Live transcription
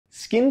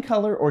Skin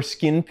color or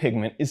skin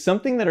pigment is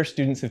something that our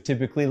students have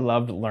typically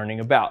loved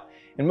learning about.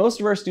 And most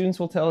of our students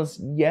will tell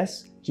us,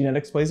 yes,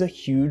 genetics plays a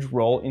huge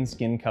role in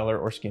skin color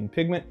or skin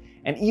pigment,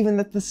 and even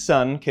that the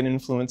sun can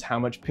influence how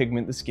much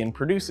pigment the skin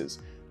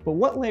produces. But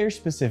what layer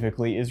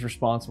specifically is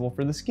responsible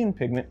for the skin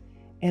pigment?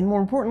 And more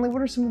importantly,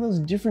 what are some of those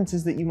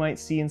differences that you might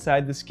see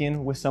inside the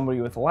skin with somebody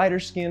with lighter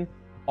skin,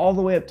 all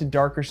the way up to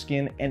darker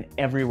skin and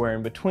everywhere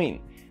in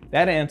between?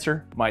 That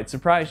answer might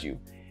surprise you.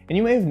 And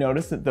you may have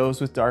noticed that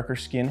those with darker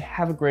skin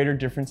have a greater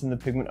difference in the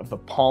pigment of the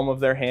palm of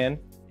their hand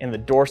and the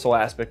dorsal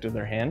aspect of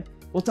their hand.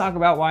 We'll talk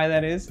about why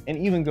that is and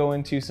even go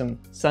into some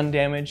sun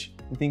damage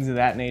and things of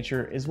that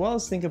nature, as well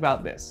as think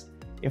about this.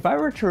 If I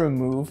were to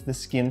remove the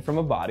skin from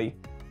a body,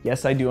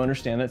 yes, I do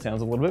understand that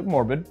sounds a little bit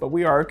morbid, but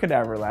we are a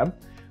cadaver lab.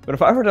 But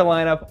if I were to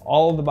line up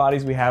all of the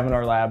bodies we have in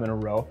our lab in a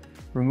row,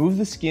 remove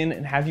the skin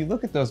and have you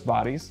look at those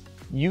bodies,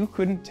 you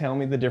couldn't tell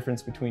me the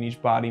difference between each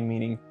body,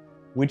 meaning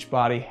which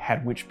body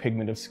had which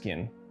pigment of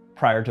skin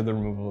prior to the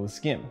removal of the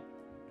skin.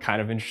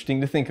 Kind of interesting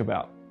to think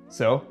about.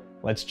 So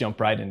let's jump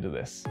right into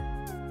this.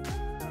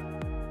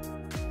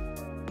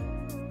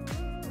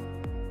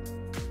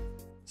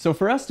 So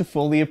for us to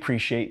fully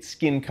appreciate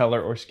skin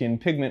color or skin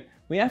pigment,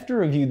 we have to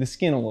review the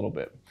skin a little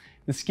bit.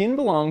 The skin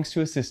belongs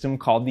to a system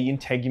called the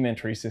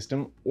integumentary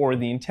system, or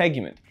the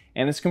integument,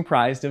 and it's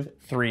comprised of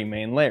 3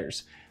 main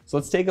layers. So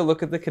let's take a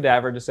look at the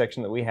cadaver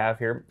dissection that we have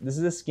here. This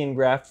is a skin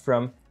graft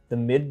from the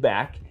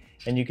mid-back,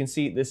 and you can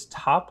see this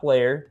top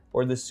layer,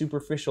 or the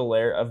superficial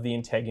layer of the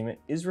integument,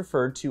 is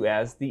referred to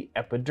as the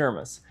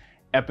epidermis.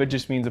 Epi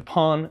just means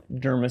upon,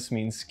 dermis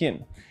means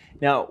skin.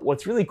 Now,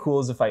 what's really cool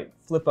is if I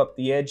flip up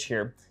the edge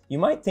here, you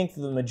might think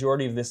that the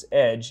majority of this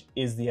edge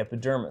is the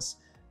epidermis,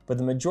 but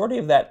the majority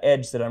of that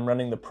edge that I'm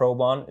running the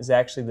probe on is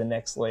actually the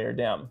next layer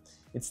down.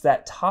 It's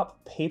that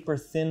top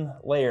paper-thin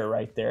layer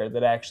right there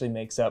that actually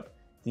makes up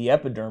the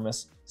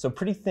epidermis, so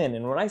pretty thin.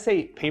 And when I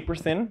say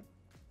paper-thin,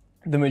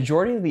 the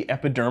majority of the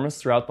epidermis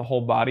throughout the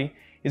whole body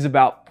is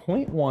about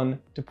 0.1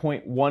 to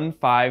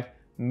 0.15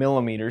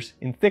 millimeters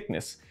in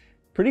thickness,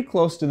 pretty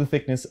close to the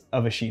thickness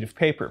of a sheet of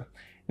paper.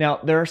 Now,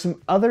 there are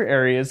some other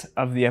areas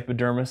of the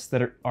epidermis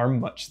that are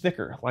much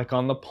thicker, like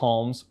on the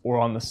palms or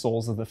on the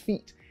soles of the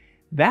feet.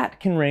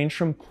 That can range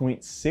from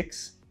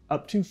 0.6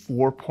 up to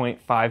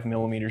 4.5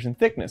 millimeters in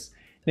thickness.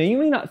 Now, you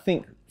may not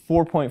think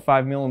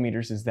 4.5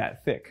 millimeters is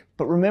that thick,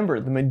 but remember,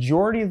 the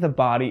majority of the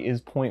body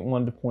is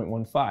 0.1 to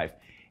 0.15.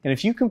 And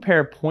if you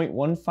compare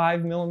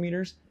 0.15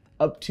 millimeters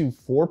up to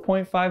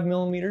 4.5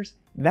 millimeters,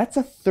 that's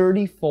a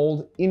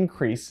 30-fold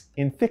increase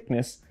in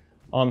thickness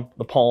on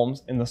the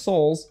palms and the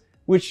soles,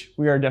 which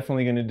we are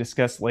definitely going to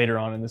discuss later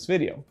on in this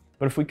video.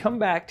 But if we come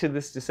back to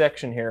this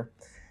dissection here,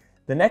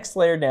 the next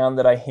layer down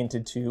that I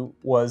hinted to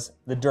was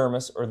the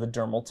dermis, or the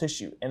dermal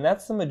tissue, and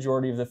that's the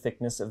majority of the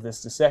thickness of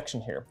this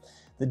dissection here.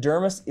 The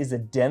dermis is a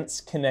dense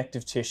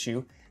connective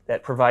tissue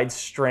that provides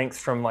strength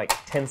from like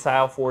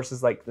tensile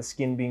forces, like the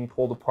skin being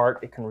pulled apart.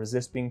 It can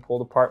resist being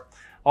pulled apart.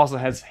 Also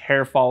has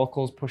hair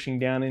follicles pushing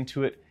down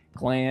into it,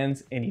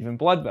 glands, and even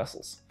blood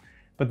vessels.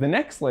 But the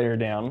next layer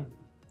down,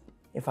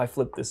 if I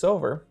flip this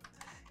over,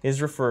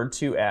 is referred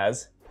to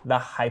as the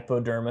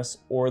hypodermis,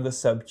 or the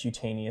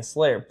subcutaneous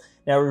layer.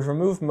 Now, we've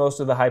removed most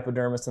of the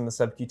hypodermis and the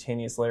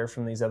subcutaneous layer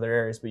from these other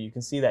areas, but you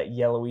can see that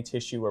yellowy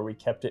tissue where we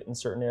kept it in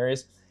certain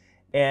areas.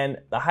 And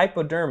the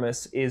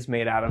hypodermis is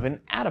made out of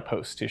an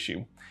adipose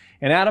tissue.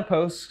 And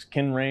adipose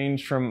can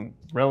range from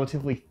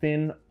relatively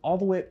thin all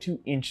the way up to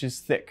inches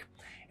thick.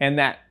 And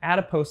that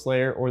adipose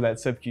layer, or that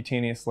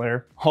subcutaneous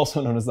layer,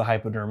 also known as the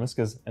hypodermis,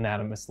 because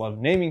anatomists love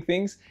naming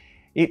things,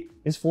 it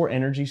is for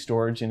energy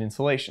storage and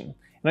insulation.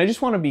 And I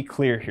just want to be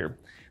clear here.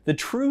 The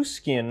true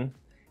skin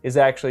is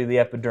actually the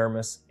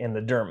epidermis and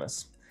the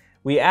dermis.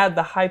 We add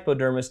the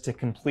hypodermis to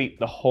complete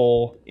the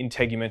whole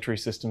integumentary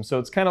system. So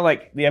it's kind of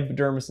like the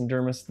epidermis and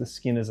dermis, the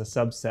skin is a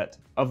subset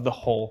of the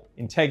whole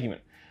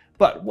integument.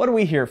 But what are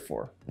we here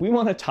for? We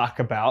want to talk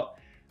about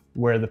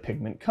where the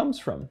pigment comes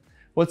from.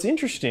 What's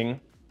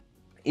interesting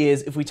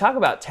is if we talk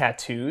about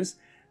tattoos,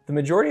 the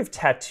majority of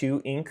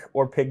tattoo ink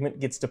or pigment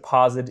gets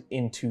deposited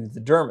into the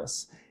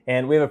dermis.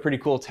 And we have a pretty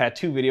cool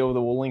tattoo video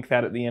that we'll link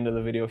that at the end of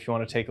the video if you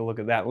want to take a look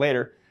at that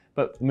later.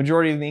 But the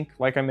majority of the ink,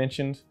 like I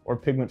mentioned, or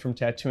pigment from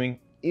tattooing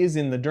is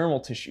in the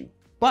dermal tissue.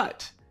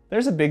 But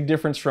there's a big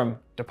difference from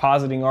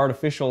depositing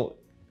artificial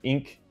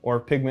ink or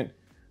pigment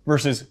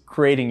versus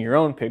creating your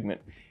own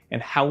pigment.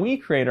 And how we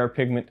create our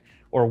pigment,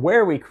 or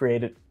where we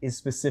create it, is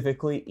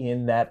specifically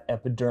in that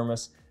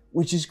epidermis,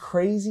 which is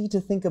crazy to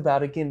think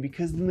about again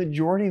because the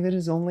majority of it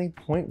is only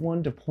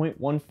 0.1 to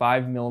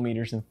 0.15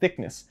 millimeters in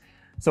thickness.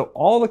 So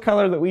all the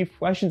color that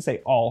I shouldn't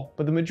say all,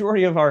 but the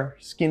majority of our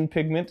skin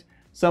pigment,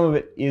 some of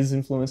it is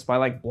influenced by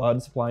like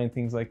blood supply and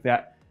things like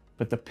that,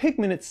 but the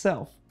pigment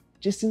itself,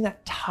 just in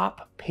that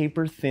top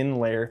paper thin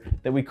layer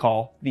that we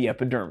call the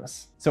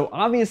epidermis. So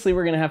obviously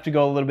we're gonna have to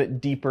go a little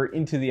bit deeper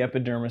into the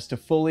epidermis to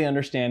fully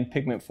understand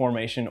pigment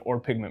formation or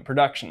pigment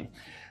production.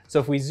 So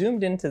if we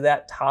zoomed into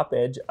that top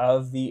edge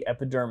of the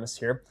epidermis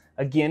here,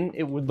 again,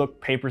 it would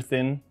look paper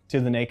thin to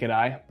the naked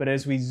eye, but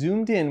as we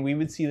zoomed in, we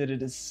would see that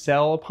it is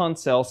cell upon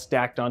cell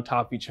stacked on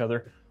top of each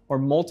other, or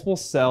multiple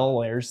cell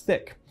layers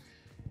thick.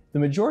 The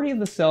majority of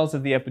the cells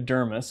of the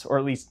epidermis, or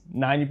at least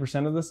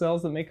 90% of the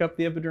cells that make up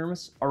the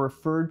epidermis, are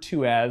referred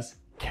to as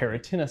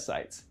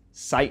keratinocytes.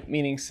 Cyte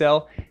meaning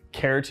cell,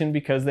 keratin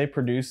because they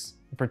produce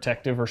a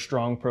protective or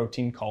strong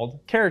protein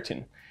called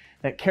keratin.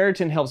 That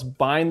keratin helps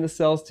bind the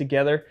cells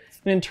together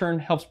and in turn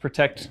helps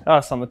protect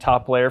us on the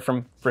top layer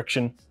from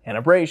friction and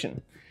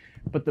abrasion.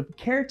 But the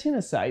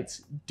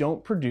keratinocytes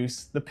don't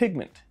produce the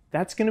pigment.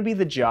 That's going to be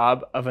the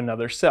job of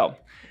another cell.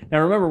 Now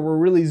remember, we're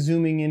really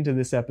zooming into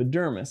this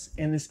epidermis,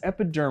 and this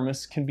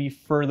epidermis can be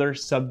further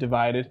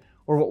subdivided,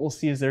 or what we'll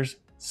see is there's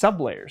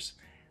sublayers.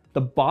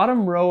 The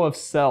bottom row of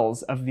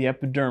cells of the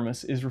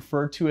epidermis is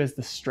referred to as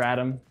the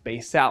stratum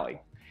basale.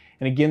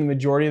 And again, the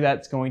majority of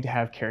that's going to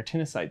have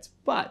keratinocytes,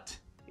 but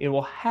it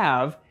will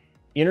have,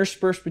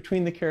 interspersed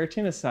between the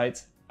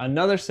keratinocytes,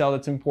 another cell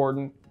that's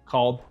important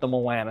called the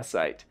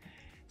melanocyte.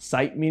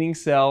 Cyte meaning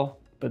cell,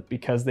 but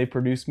because they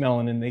produce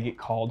melanin, they get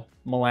called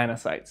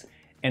melanocytes.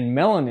 And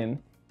melanin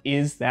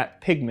is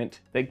that pigment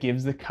that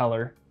gives the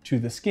color to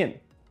the skin.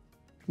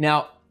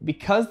 Now,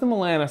 because the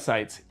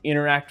melanocytes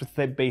interact with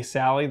the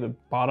basale, the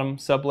bottom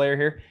sublayer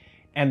here,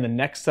 and the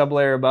next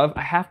sublayer above,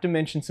 I have to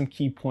mention some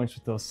key points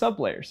with those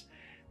sublayers.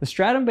 The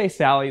stratum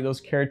basale,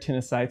 those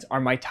keratinocytes, are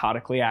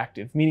mitotically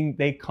active, meaning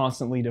they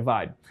constantly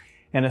divide.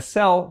 And a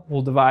cell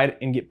will divide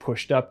and get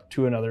pushed up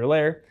to another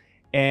layer.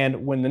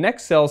 And when the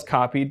next cell is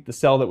copied, the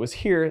cell that was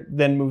here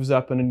then moves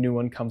up and a new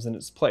one comes in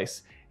its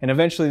place. And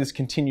eventually this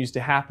continues to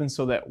happen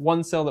so that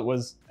one cell that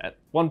was at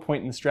one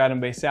point in the stratum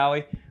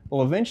basale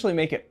will eventually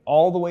make it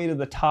all the way to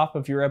the top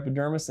of your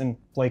epidermis and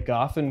flake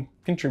off and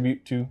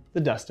contribute to the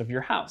dust of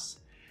your house.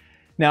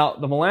 Now,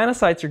 the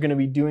melanocytes are going to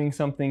be doing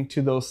something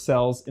to those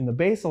cells in the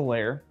basal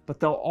layer, but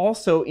they'll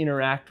also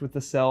interact with the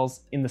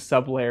cells in the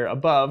sublayer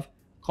above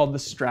called the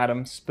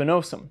stratum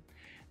spinosum.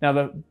 Now,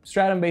 the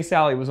stratum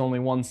basale was only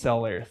one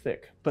cell layer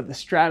thick, but the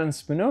stratum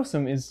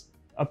spinosum is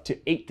up to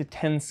 8 to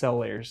 10 cell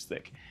layers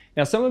thick.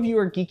 Now, some of you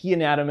are geeky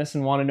anatomists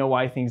and want to know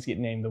why things get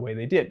named the way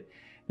they did.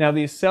 Now,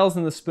 these cells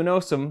in the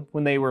spinosum,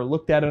 when they were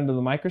looked at under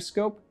the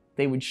microscope,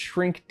 they would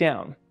shrink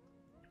down.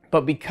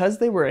 But because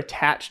they were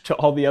attached to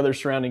all the other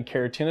surrounding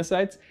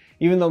keratinocytes,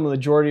 even though the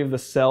majority of the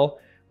cell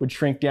would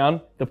shrink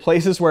down, the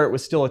places where it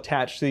was still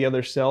attached to the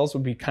other cells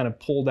would be kind of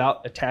pulled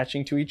out,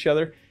 attaching to each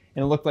other,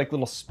 and it looked like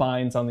little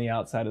spines on the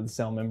outside of the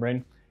cell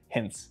membrane,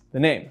 hence the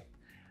name.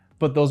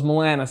 But those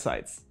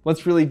melanocytes,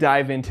 let's really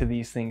dive into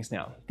these things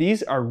now.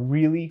 These are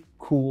really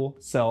cool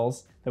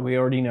cells that we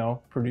already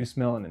know produce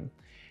melanin.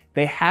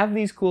 They have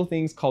these cool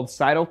things called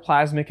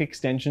cytoplasmic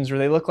extensions, or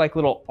they look like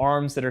little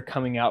arms that are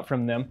coming out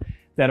from them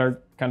that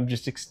are kind of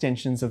just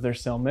extensions of their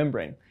cell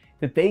membrane,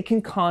 that they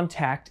can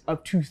contact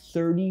up to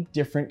 30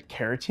 different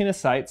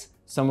keratinocytes,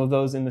 some of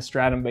those in the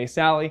stratum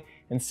basale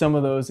and some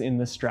of those in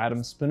the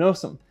stratum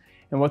spinosum.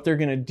 And what they're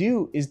going to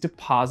do is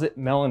deposit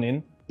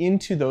melanin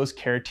into those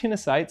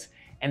keratinocytes,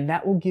 and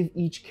that will give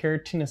each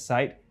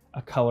keratinocyte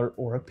a color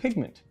or a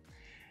pigment.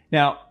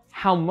 Now,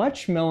 how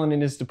much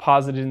melanin is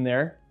deposited in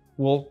there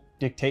will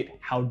dictate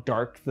how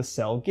dark the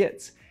cell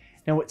gets.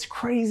 Now, what's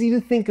crazy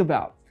to think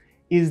about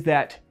is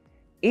that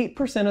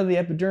 8% of the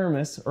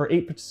epidermis, or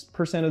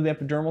 8% of the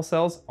epidermal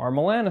cells, are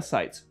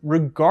melanocytes,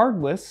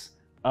 regardless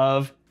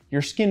of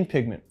your skin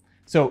pigment.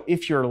 So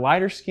if you're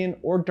lighter skin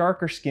or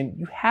darker skin,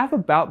 you have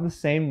about the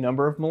same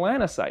number of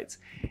melanocytes.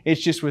 It's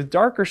just with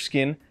darker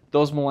skin,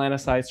 those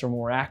melanocytes are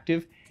more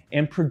active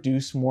and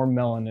produce more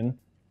melanin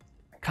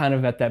kind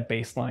of at that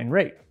baseline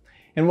rate.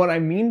 And what I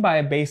mean by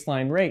a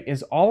baseline rate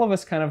is all of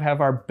us kind of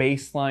have our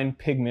baseline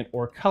pigment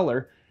or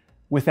color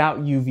without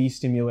UV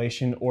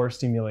stimulation or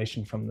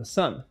stimulation from the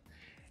sun.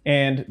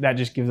 And that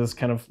just gives us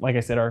kind of, like I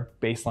said, our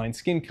baseline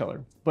skin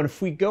color. But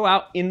if we go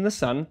out in the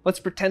sun, let's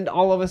pretend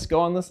all of us go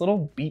on this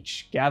little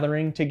beach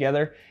gathering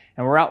together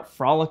and we're out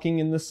frolicking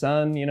in the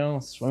sun, you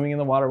know, swimming in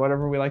the water,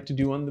 whatever we like to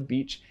do on the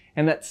beach,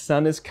 and that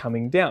sun is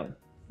coming down.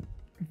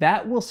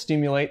 That will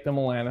stimulate the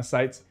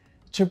melanocytes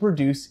to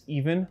produce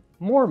even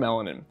more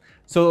melanin.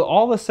 So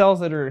all the cells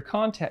that are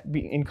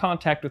in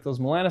contact with those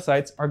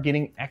melanocytes are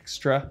getting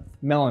extra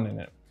melanin in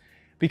it.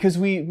 Because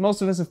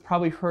most of us have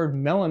probably heard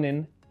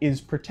melanin is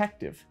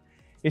protective.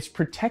 It's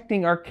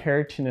protecting our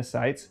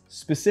keratinocytes,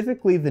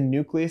 specifically the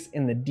nucleus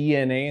and the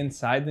DNA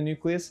inside the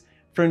nucleus,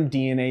 from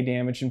DNA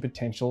damage and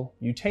potential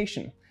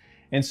mutation.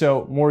 And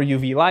so more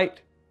UV light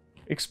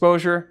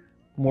exposure,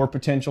 more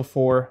potential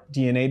for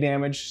DNA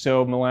damage.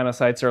 So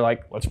melanocytes are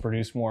like, let's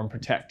produce more and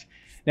protect.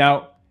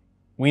 Now,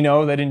 we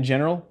know that in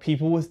general,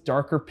 people with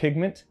darker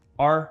pigment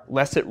are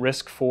less at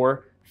risk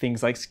for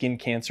things like skin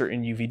cancer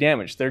and UV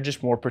damage. They're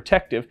just more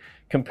protective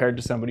compared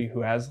to somebody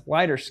who has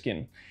lighter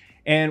skin.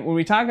 And when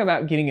we talk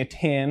about getting a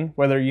tan,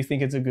 whether you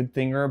think it's a good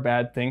thing or a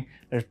bad thing,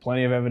 there's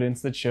plenty of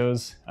evidence that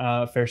shows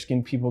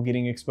fair-skinned people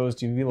getting exposed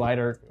to UV light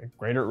are at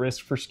greater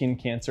risk for skin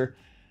cancer.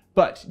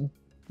 But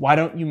why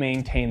don't you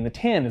maintain the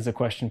tan is a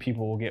question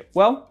people will get.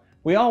 Well,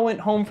 we all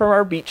went home from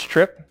our beach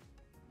trip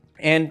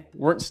and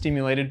weren't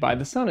stimulated by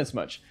the sun as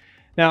much.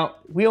 Now,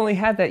 we only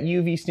had that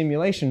UV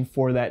stimulation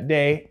for that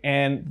day,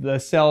 and the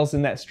cells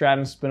in that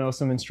stratum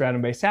spinosum and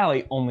stratum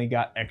basale only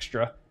got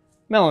extra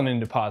melanin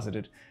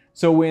deposited.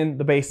 So when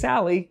the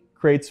basale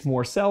creates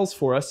more cells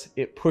for us,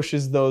 it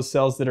pushes those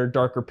cells that are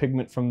darker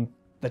pigment from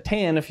the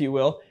tan, if you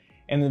will,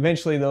 and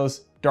eventually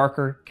those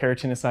darker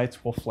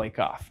keratinocytes will flake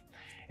off.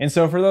 And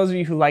so for those of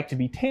you who like to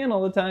be tan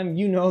all the time,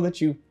 you know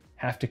that you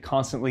have to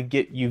constantly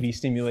get UV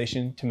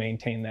stimulation to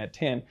maintain that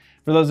tan.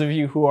 For those of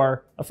you who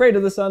are afraid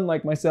of the sun,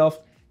 like myself,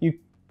 you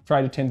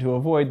try to tend to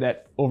avoid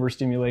that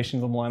overstimulation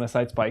of the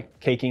melanocytes by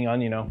caking on,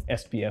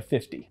 SPF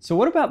 50. So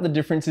what about the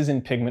differences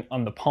in pigment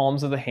on the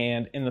palms of the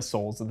hand and the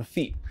soles of the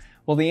feet?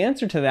 Well, the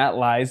answer to that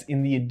lies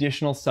in the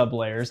additional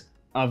sublayers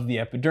of the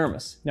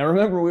epidermis. Now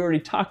remember, we already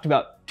talked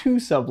about two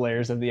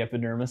sublayers of the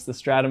epidermis, the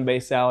stratum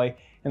basale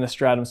and the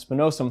stratum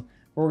spinosum.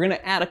 We're going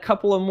to add a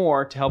couple of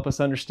more to help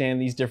us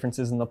understand these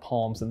differences in the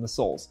palms and the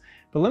soles.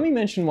 But let me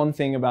mention one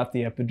thing about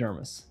the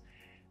epidermis.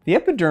 The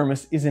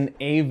epidermis is an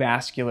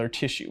avascular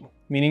tissue,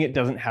 meaning it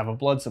doesn't have a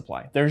blood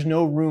supply. There's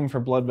no room for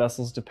blood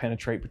vessels to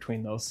penetrate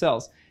between those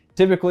cells.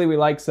 Typically, we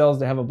like cells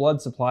to have a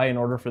blood supply in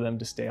order for them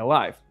to stay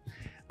alive.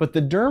 But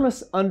the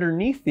dermis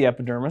underneath the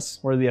epidermis,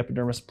 where the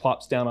epidermis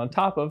plops down on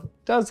top of,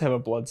 does have a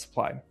blood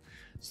supply.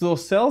 So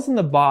those cells in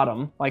the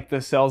bottom, like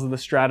the cells of the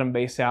stratum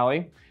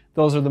basale,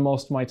 those are the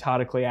most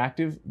mitotically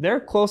active. They're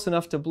close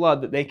enough to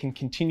blood that they can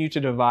continue to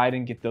divide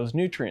and get those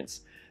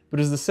nutrients. But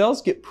as the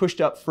cells get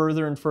pushed up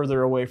further and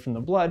further away from the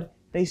blood,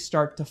 they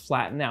start to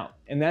flatten out.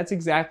 And that's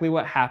exactly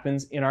what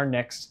happens in our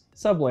next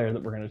sublayer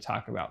that we're going to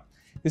talk about.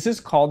 This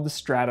is called the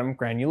stratum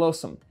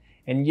granulosum.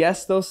 And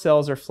yes, those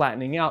cells are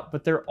flattening out,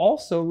 but they're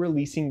also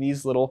releasing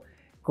these little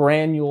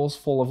granules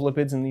full of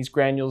lipids. And these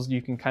granules,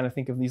 you can kind of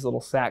think of these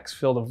little sacs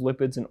filled of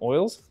lipids and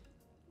oils.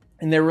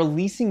 And they're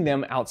releasing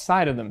them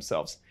outside of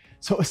themselves.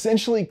 So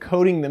essentially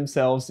coating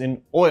themselves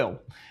in oil.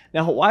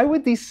 Now, why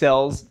would these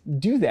cells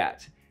do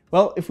that?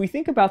 Well, if we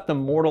think about the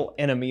mortal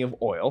enemy of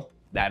oil,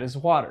 that is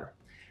water.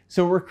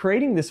 So we're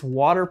creating this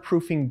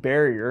waterproofing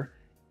barrier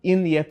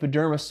in the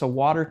epidermis so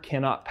water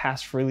cannot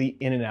pass freely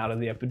in and out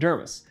of the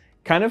epidermis.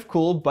 Kind of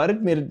cool, but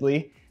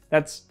admittedly,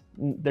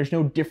 there's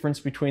no difference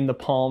between the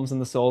palms and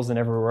the soles and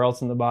everywhere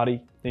else in the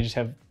body. They just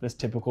have this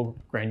typical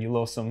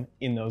granulosum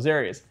in those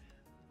areas.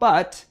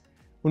 But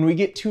when we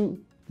get to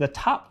the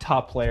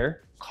top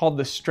layer, called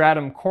the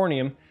stratum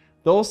corneum,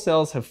 those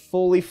cells have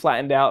fully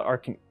flattened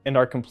out and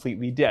are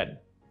completely dead.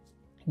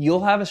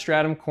 You'll have a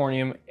stratum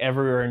corneum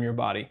everywhere in your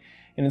body.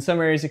 And in some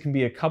areas, it can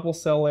be a couple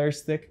cell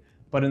layers thick,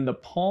 but in the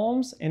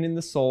palms and in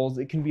the soles,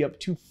 it can be up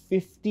to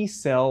 50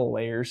 cell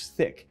layers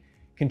thick,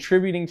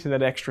 contributing to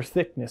that extra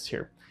thickness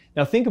here.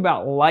 Now think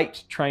about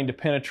light trying to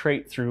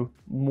penetrate through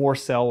more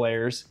cell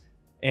layers.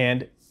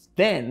 And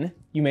then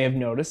you may have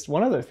noticed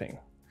one other thing.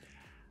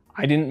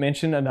 I didn't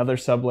mention another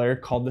sublayer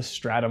called the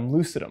stratum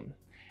lucidum.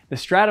 The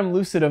stratum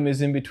lucidum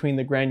is in between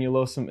the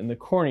granulosum and the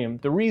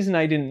corneum. The reason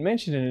I didn't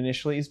mention it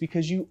initially is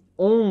because you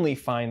only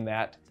find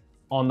that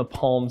on the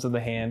palms of the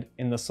hand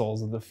and the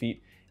soles of the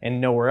feet and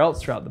nowhere else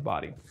throughout the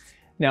body.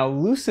 Now,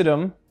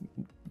 lucidum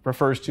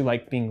refers to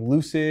like being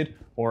lucid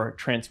or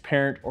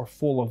transparent or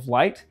full of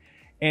light,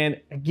 and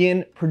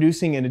again,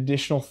 producing an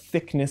additional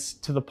thickness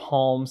to the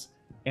palms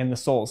and the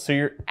soles. So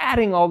you're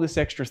adding all this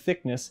extra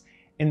thickness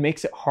and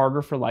makes it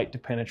harder for light to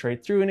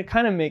penetrate through, and it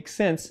kind of makes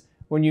sense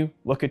when you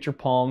look at your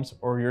palms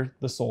or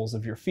the soles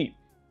of your feet.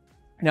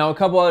 Now, a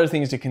couple other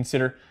things to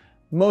consider.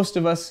 Most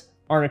of us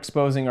aren't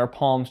exposing our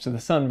palms to the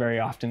sun very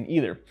often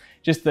either.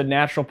 Just the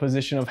natural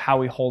position of how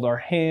we hold our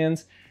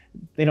hands,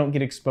 they don't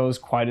get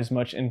exposed quite as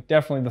much, and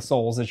definitely the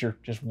soles, as you're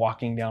just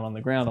walking down on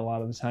the ground a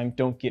lot of the time,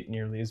 don't get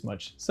nearly as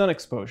much sun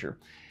exposure.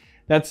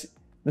 That's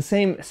the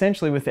same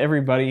essentially with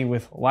everybody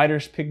with lighter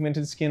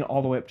pigmented skin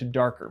all the way up to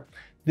darker.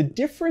 The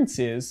difference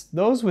is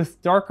those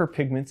with darker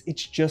pigments,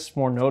 it's just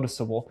more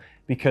noticeable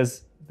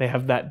because they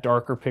have that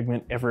darker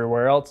pigment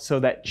everywhere else. So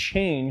that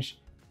change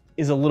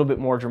is a little bit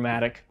more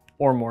dramatic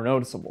or more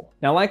noticeable.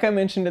 Now, like I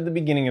mentioned at the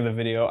beginning of the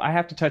video, I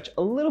have to touch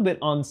a little bit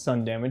on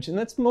sun damage, and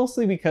that's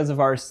mostly because of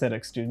our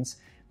aesthetic students,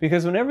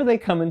 because whenever they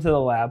come into the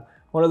lab,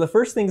 one of the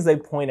first things they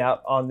point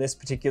out on this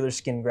particular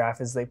skin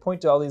graph is they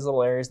point to all these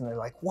little areas and they're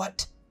like,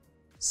 what?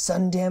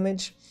 Sun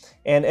damage?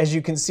 And as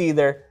you can see,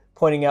 they're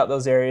pointing out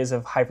those areas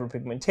of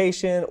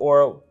hyperpigmentation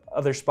or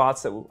other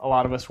spots that a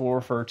lot of us will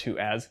refer to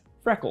as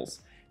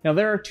freckles. Now,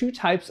 there are two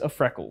types of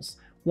freckles.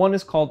 One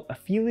is called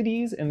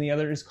aphelides and the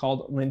other is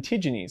called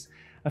lentiginous.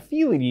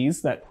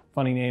 Aphelides, that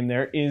funny name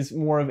there, is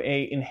more of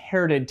an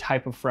inherited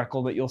type of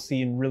freckle that you'll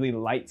see in really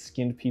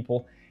light-skinned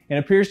people and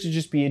appears to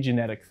just be a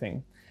genetic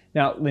thing.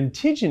 Now,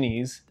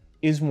 lentiginous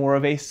is more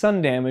of a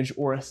sun damage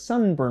or a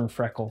sunburn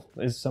freckle,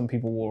 as some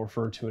people will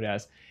refer to it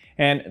as.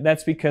 And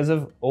that's because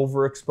of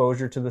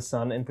overexposure to the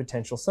sun and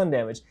potential sun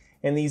damage.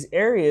 And these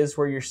areas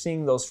where you're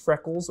seeing those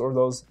freckles or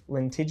those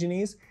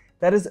lentiginous,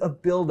 that is a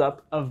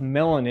buildup of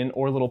melanin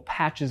or little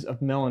patches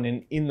of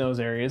melanin in those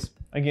areas,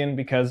 again,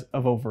 because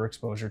of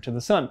overexposure to the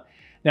sun.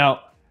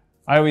 Now,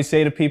 I always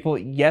say to people,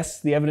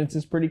 yes, the evidence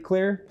is pretty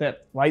clear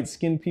that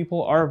light-skinned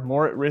people are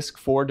more at risk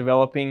for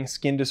developing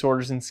skin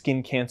disorders and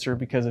skin cancer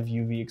because of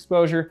UV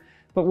exposure,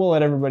 but we'll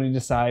let everybody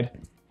decide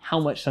how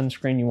much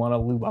sunscreen you want to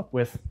lube up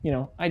with. You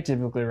know, I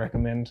typically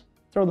recommend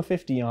throw the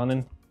 50 on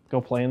and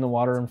go play in the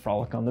water and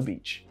frolic on the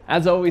beach.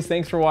 As always,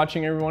 thanks for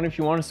watching, everyone. If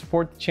you want to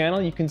support the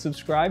channel, you can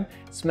subscribe,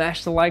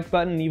 smash the like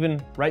button, and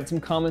even write some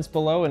comments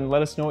below and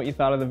let us know what you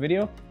thought of the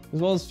video, as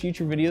well as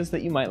future videos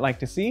that you might like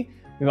to see.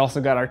 We've also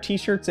got our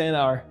t-shirts and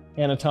our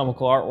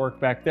anatomical artwork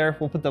back there.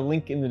 We'll put the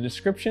link in the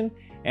description,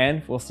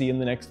 and we'll see you in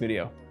the next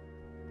video.